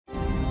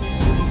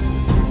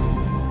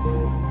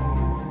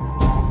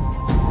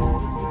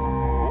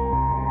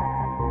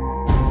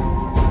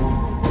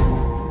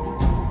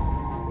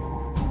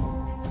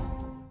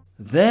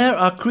There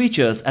are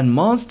creatures and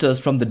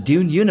monsters from the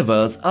Dune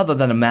universe other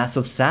than a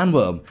massive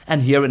sandworm,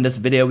 and here in this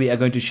video we are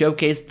going to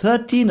showcase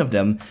 13 of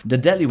them, the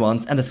deadly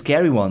ones and the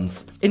scary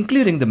ones,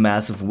 including the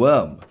massive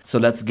worm. So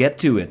let's get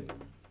to it.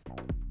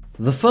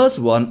 The first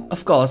one,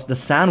 of course, the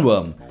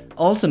sandworm,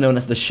 also known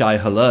as the Shai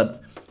Hulud.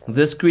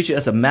 This creature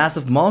is a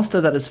massive monster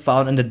that is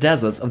found in the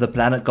deserts of the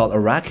planet called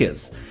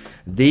Arrakis.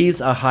 These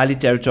are highly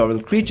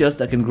territorial creatures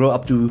that can grow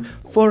up to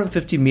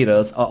 450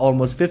 meters or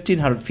almost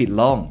 1500 feet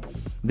long.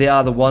 They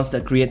are the ones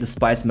that create the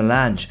spice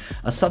melange,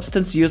 a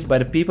substance used by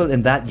the people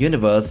in that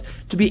universe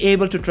to be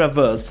able to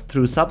traverse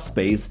through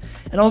subspace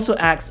and also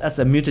acts as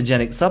a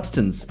mutagenic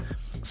substance.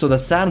 So the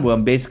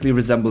sandworm basically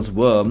resembles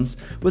worms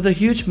with a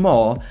huge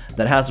maw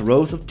that has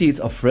rows of teeth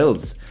or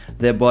frills.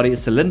 Their body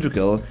is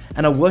cylindrical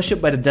and are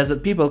worshipped by the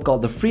desert people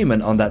called the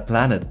Freemen on that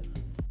planet.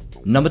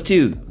 Number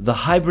 2. The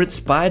hybrid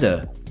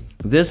spider.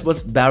 This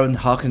was Baron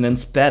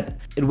Harkonnen's pet.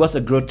 It was a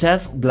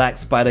grotesque black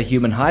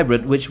spider-human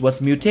hybrid which was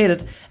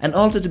mutated and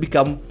altered to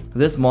become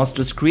this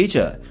monstrous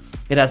creature.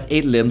 It has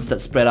 8 limbs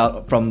that spread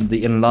out from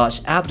the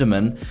enlarged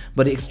abdomen,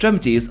 but the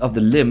extremities of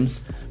the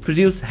limbs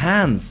produce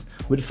hands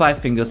with 5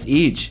 fingers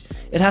each.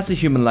 It has a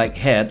human-like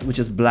head which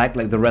is black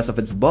like the rest of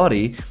its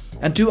body,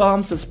 and 2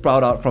 arms that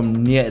sprout out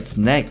from near its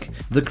neck.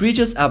 The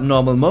creature's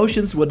abnormal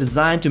motions were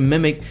designed to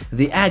mimic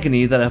the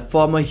agony that a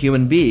former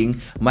human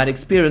being might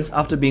experience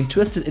after being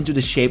twisted into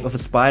the shape of a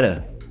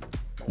spider.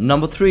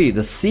 Number 3.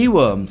 The sea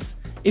worms.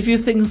 If you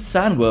think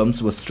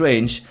sandworms were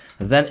strange,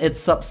 then its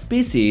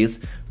subspecies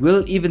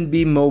will even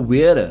be more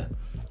weirder.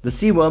 The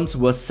sea worms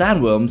were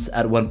sandworms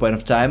at one point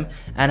of time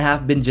and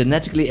have been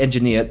genetically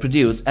engineered,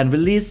 produced and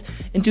released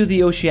into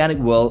the oceanic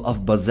world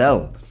of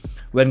Bazel.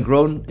 When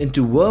grown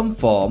into worm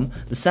form,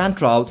 the sand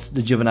trouts,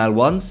 the juvenile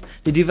ones,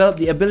 they develop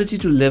the ability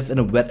to live in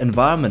a wet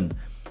environment.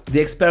 The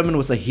experiment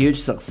was a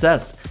huge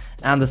success,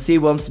 and the sea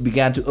worms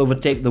began to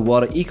overtake the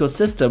water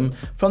ecosystem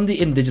from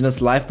the indigenous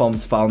life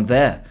forms found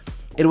there.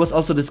 It was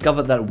also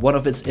discovered that one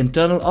of its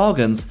internal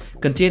organs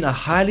contained a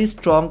highly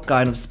strong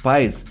kind of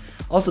spice,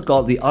 also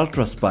called the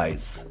ultra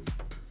spice.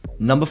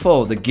 Number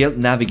 4. The Guild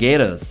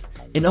Navigators.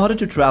 In order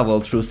to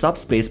travel through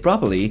subspace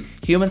properly,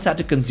 humans had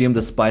to consume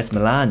the spice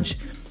melange,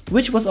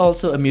 which was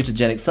also a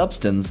mutagenic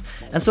substance,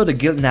 and so the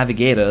Guild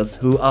Navigators,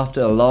 who after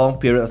a long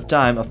period of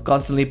time of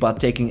constantly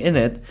partaking in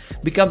it,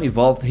 become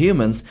evolved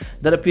humans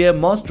that appear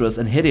monstrous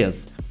and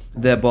hideous.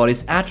 Their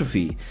bodies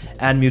atrophy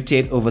and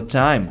mutate over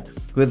time,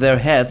 with their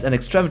heads and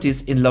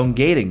extremities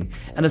elongating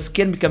and the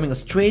skin becoming a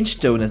strange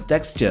tone and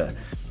texture.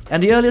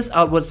 And the earliest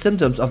outward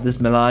symptoms of this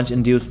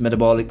melange-induced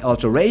metabolic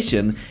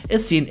alteration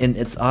is seen in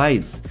its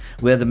eyes,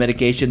 where the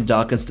medication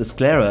darkens the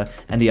sclera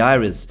and the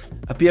iris,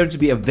 appearing to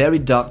be a very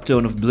dark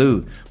tone of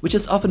blue, which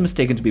is often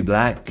mistaken to be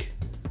black.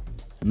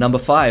 Number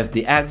 5.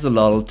 The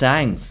Axolotl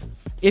Tanks.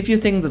 If you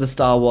think that the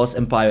Star Wars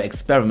Empire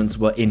experiments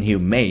were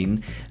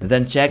inhumane,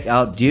 then check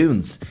out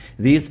Dunes.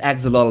 These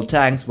axolotl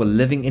tanks were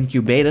living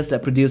incubators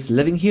that produced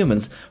living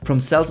humans from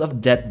cells of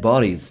dead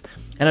bodies,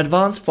 an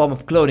advanced form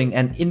of cloning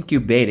and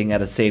incubating at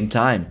the same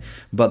time.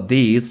 But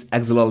these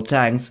axolotl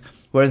tanks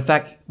were in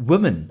fact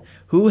women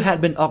who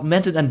had been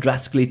augmented and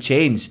drastically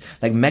changed,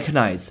 like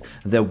mechanized.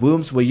 Their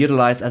wombs were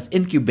utilized as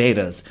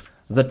incubators.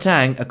 The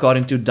tank,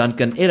 according to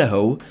Duncan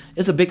Idaho,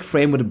 is a big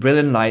frame with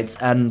brilliant lights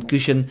and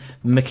cushioned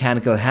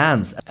mechanical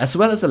hands, as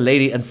well as a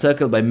lady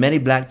encircled by many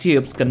black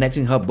tubes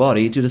connecting her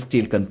body to the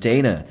steel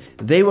container.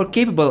 They were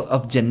capable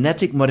of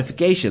genetic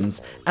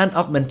modifications and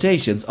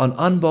augmentations on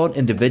unborn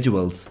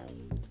individuals.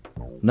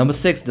 Number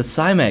 6. The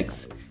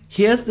Cymex.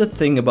 Here's the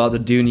thing about the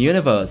Dune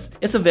universe.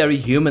 It's a very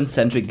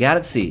human-centric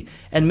galaxy,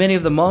 and many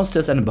of the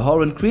monsters and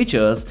abhorrent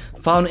creatures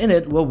found in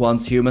it were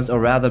once humans or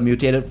rather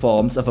mutated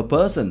forms of a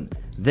person.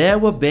 There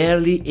were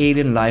barely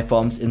alien life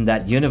forms in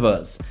that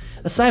universe.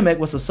 A Cymex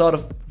was a sort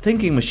of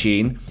thinking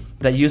machine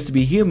that used to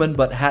be human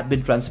but had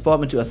been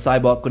transformed into a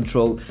cyborg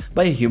controlled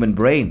by a human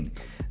brain.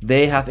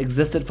 They have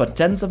existed for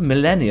tens of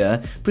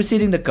millennia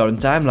preceding the current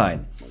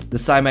timeline. The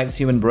Cymex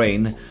human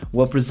brain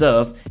were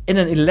preserved in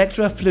an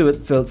electra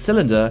fluid-filled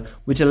cylinder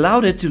which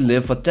allowed it to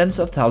live for tens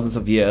of thousands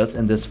of years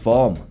in this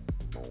form.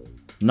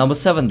 Number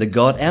 7. The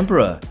God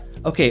Emperor.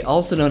 Okay,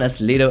 also known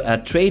as Leto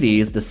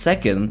Atreides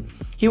II,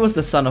 he was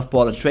the son of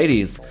Paul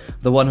Atreides,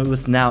 the one who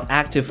was now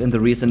active in the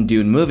recent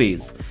Dune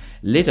movies.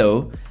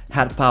 Leto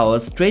had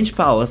powers, strange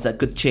powers that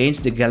could change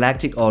the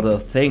galactic order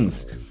of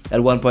things.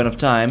 At one point of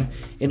time,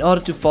 in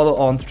order to follow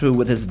on through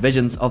with his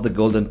visions of the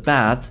Golden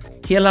Path,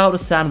 he allowed a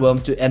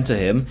sandworm to enter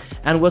him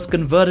and was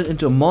converted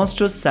into a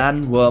monstrous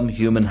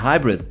sandworm-human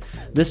hybrid.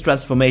 This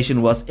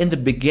transformation was in the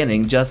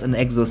beginning just an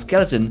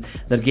exoskeleton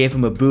that gave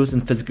him a boost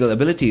in physical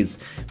abilities,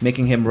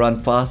 making him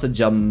run faster,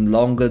 jump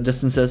longer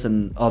distances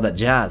and all that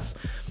jazz.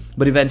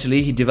 But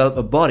eventually he developed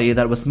a body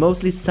that was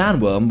mostly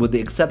sandworm with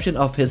the exception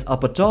of his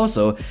upper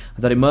torso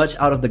that emerged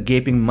out of the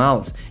gaping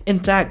mouth,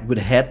 intact with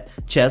head,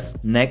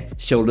 chest, neck,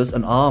 shoulders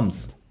and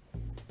arms.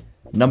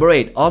 Number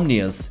 8.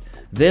 Omnius.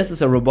 This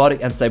is a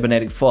robotic and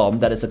cybernetic form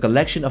that is a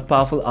collection of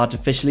powerful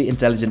artificially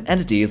intelligent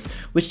entities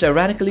which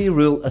tyrannically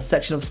rule a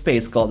section of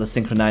space called the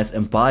Synchronized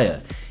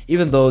Empire.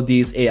 Even though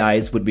these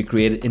AIs would be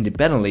created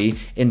independently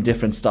in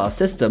different star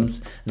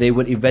systems, they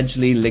would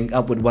eventually link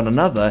up with one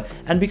another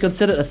and be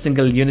considered a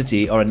single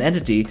unity or an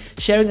entity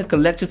sharing a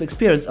collective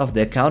experience of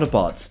their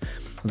counterparts.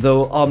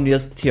 Though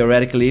Omnius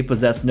theoretically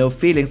possessed no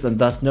feelings and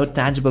thus no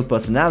tangible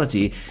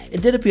personality,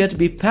 it did appear to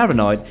be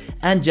paranoid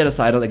and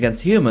genocidal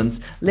against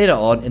humans later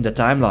on in the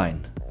timeline.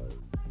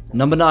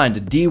 Number 9. The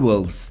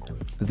D-Wolves.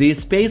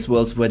 These space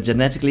wolves were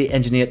genetically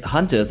engineered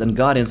hunters and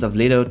guardians of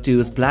Leto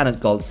II's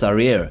planet called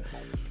Sarir.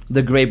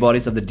 The grey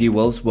bodies of the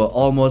D-Wolves were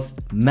almost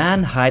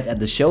man-height at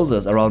the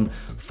shoulders, around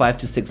 5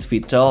 to 6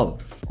 feet tall.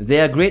 They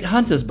are great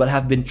hunters but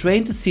have been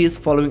trained to seize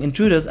following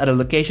intruders at a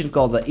location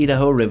called the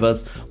Idaho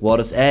River's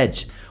water's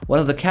edge. One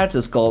of the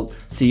characters, called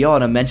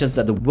Siona, mentions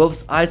that the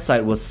wolves'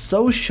 eyesight was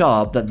so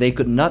sharp that they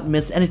could not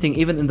miss anything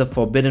even in the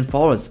Forbidden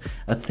Forest,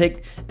 a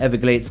thick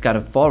Everglades kind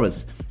of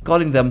forest,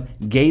 calling them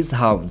gaze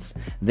hounds.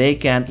 They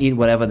can eat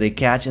whatever they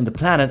catch in the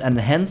planet and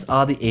hence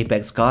are the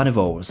apex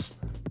carnivores.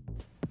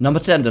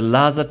 Number 10. The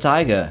Lhasa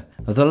Tiger.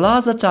 The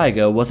Lhasa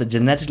tiger was a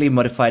genetically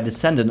modified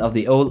descendant of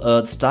the old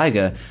Earth's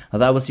tiger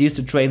that was used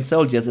to train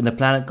soldiers in a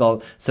planet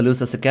called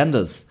Seleucia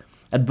Secundus.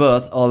 At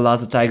birth, all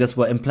Lhasa tigers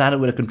were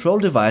implanted with a control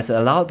device that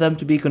allowed them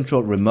to be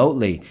controlled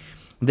remotely.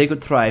 They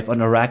could thrive on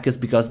Arrakis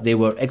because they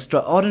were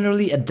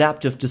extraordinarily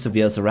adaptive to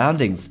severe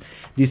surroundings.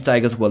 These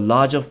tigers were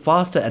larger,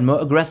 faster, and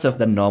more aggressive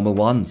than normal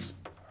ones.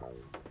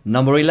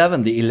 Number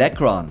 11. The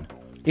Electron.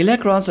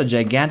 Electrons are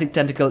gigantic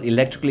tentacle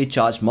electrically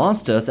charged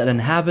monsters that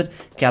inhabit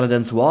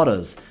Caladan's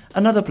waters,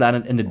 another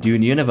planet in the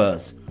Dune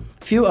Universe.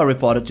 Few are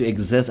reported to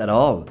exist at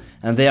all,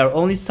 and they are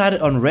only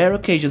sighted on rare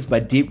occasions by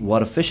deep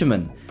water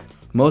fishermen.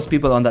 Most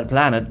people on that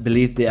planet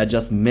believe they are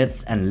just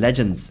myths and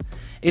legends.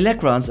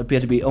 Electrons appear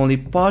to be only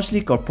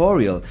partially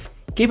corporeal,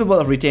 capable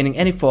of retaining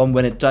any form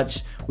when it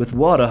touched with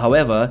water.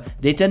 However,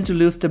 they tend to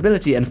lose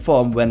stability and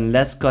form when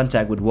less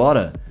contact with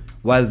water.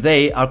 While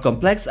they are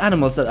complex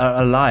animals that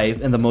are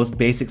alive in the most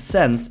basic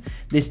sense,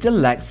 they still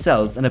lack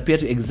cells and appear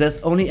to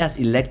exist only as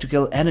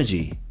electrical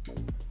energy.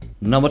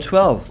 Number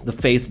 12. The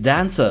Face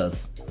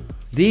Dancers.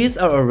 These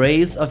are a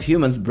race of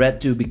humans bred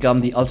to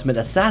become the ultimate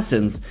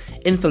assassins,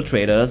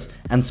 infiltrators,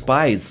 and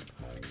spies.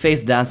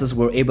 Face dancers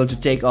were able to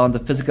take on the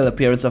physical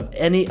appearance of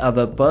any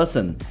other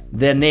person.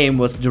 Their name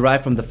was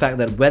derived from the fact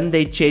that when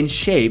they change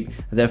shape,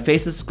 their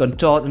faces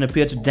contort and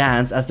appear to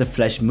dance as the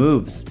flesh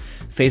moves.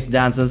 Face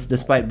dancers,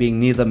 despite being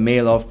neither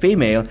male or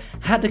female,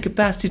 had the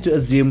capacity to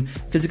assume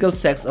physical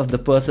sex of the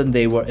person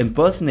they were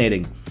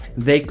impersonating.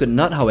 They could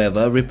not,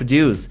 however,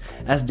 reproduce,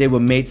 as they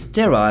were made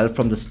sterile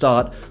from the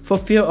start for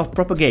fear of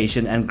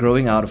propagation and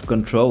growing out of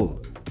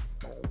control.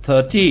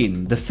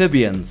 13. The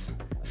Phibians.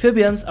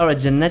 Phibians are a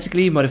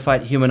genetically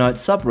modified humanoid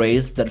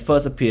subrace that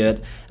first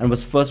appeared and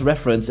was first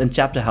referenced in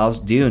Chapter House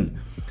Dune.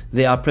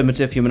 They are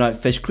primitive humanoid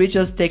fish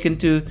creatures taken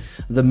to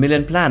the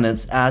Million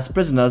Planets as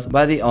prisoners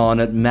by the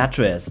honored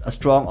Matres, a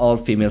strong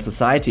all-female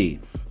society.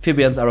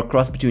 Phibians are a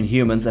cross between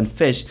humans and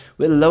fish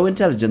with low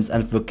intelligence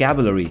and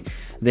vocabulary.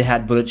 They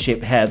had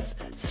bullet-shaped heads,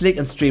 sleek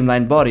and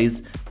streamlined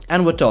bodies,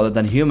 and were taller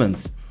than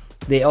humans.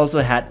 They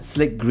also had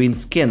slick green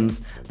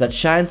skins that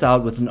shines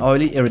out with an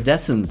oily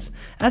iridescence,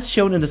 as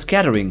shown in the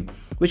Scattering,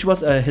 which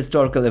was a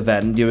historical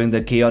event during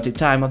the chaotic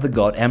time of the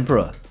God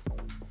Emperor.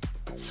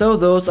 So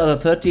those are the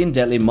 13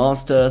 deadly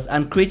monsters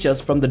and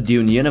creatures from the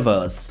Dune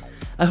Universe.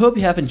 I hope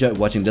you have enjoyed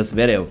watching this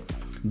video.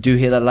 Do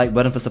hit that like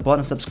button for support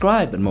and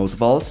subscribe, and most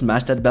of all,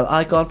 smash that bell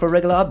icon for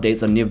regular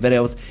updates on new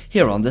videos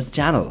here on this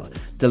channel.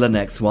 Till the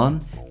next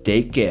one,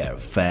 take care,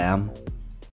 fam.